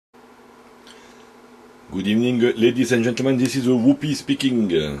Good evening, ladies and gentlemen. This is Whoopi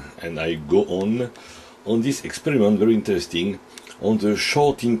speaking, and I go on this experiment, very interesting, on the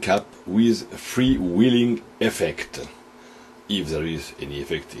shorting cap with freewheeling effect, if there is any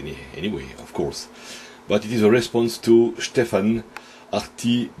effect anyway, of course. But it is a response to Stefan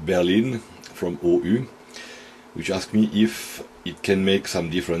RT Berlin from OU, which asked me if it can make some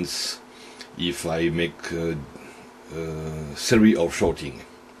difference if I make a series of shorting.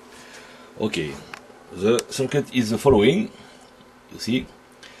 Okay. The circuit is the following. You see,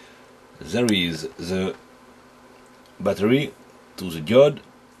 there is the battery to the diode,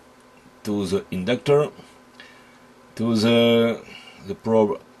 to the inductor, to the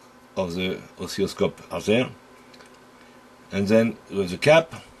probe of the oscilloscope are there, and then with the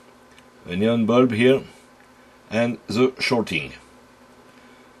cap, a neon bulb here, and the shorting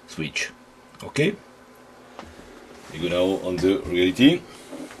switch. Okay, we go now on the reality.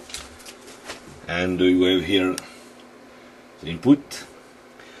 And you have here the input.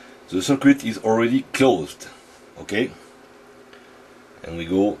 The circuit is already closed, okay? And we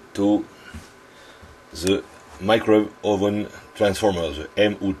go to the microwave oven transformer, the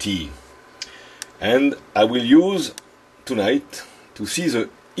MOT. And I will use tonight to see the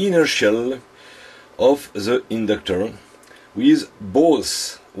inertial of the inductor with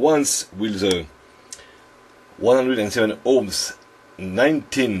both, once with the 107 ohms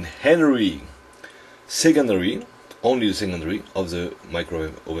 19 Henry secondary, only the secondary of the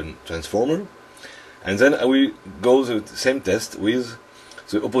microwave oven transformer, and then I will go the same test with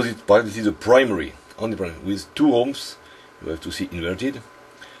the opposite part. This is the primary, only primary, with 2 ohms, you have to see inverted,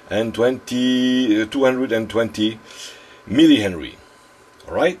 and 220 millihenry.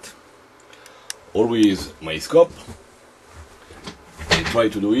 Alright, always my scope. I try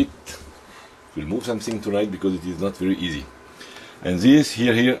to do it. We'll move something tonight because it is not very easy. And this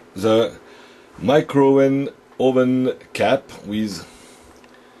here the microwave oven cap with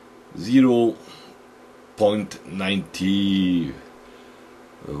 0.90,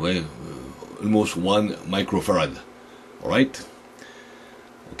 well, almost 1 microfarad. Alright,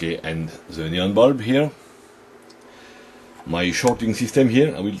 okay, and the neon bulb here, my shorting system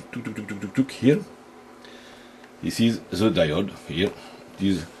here. I will tuk here. This is the diode here.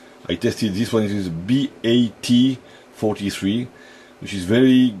 I tested this one. It is BAT43, which is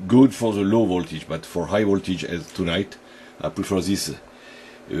very good for the low voltage, but for high voltage as tonight, I prefer this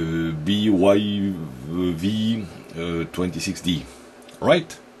BYV26D.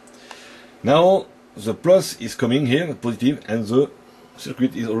 Right? Now the plus is coming here, positive, and the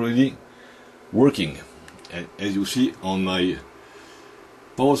circuit is already working. And as you see on my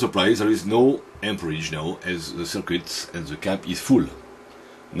power supply, there is no amperage now, as the circuit and the cap is full.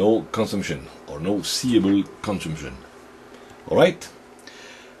 No consumption, or no seeable consumption. Alright,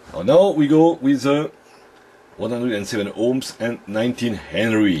 now we go with the 107 ohms and 19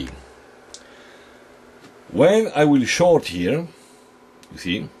 Henry. When I will short here,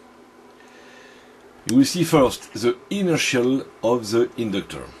 you will see first the inertial of the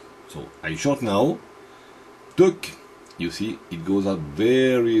inductor. So I short now, tuck, you see it goes up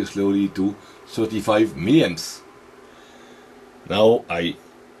very slowly to 35 milliamps. Now I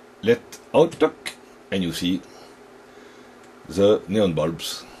let out tuck, and you see the neon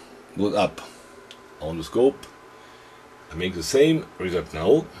bulbs go up on the scope. I make the same result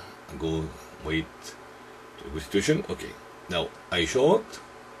now. I go wait to a good situation. Okay, now I short,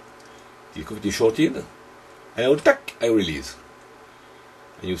 the coffee is shorted, and I will tuck, I release.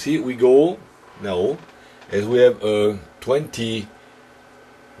 And you see we go now, as we have a 20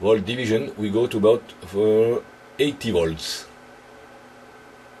 volt division, we go to about 80 volts.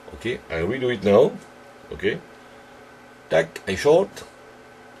 Okay, I redo it now. Okay, tack, I short,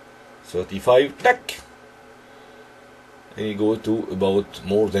 35, tack, and you go to about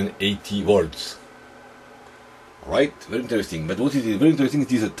more than 80 volts. Alright, very interesting. But what is very interesting,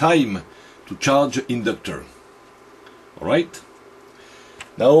 it is a time to charge inductor. Alright,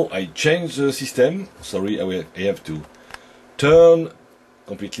 now I change the system. Sorry, I have to turn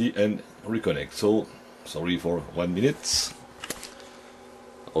completely and reconnect. So, sorry for 1 minute.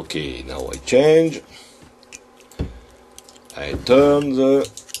 Okay, now I change. I turn the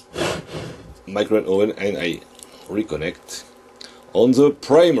microwave oven and I reconnect on the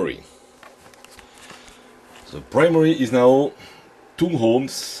primary. The primary is now 2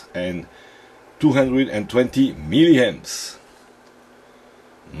 ohms and 220 milliamps.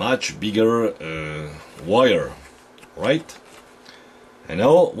 Much bigger wire, right? And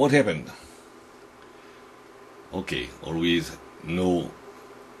now what happened? Okay, always no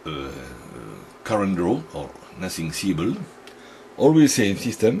current draw or nothing seeable. Always same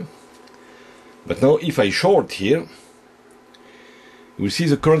system.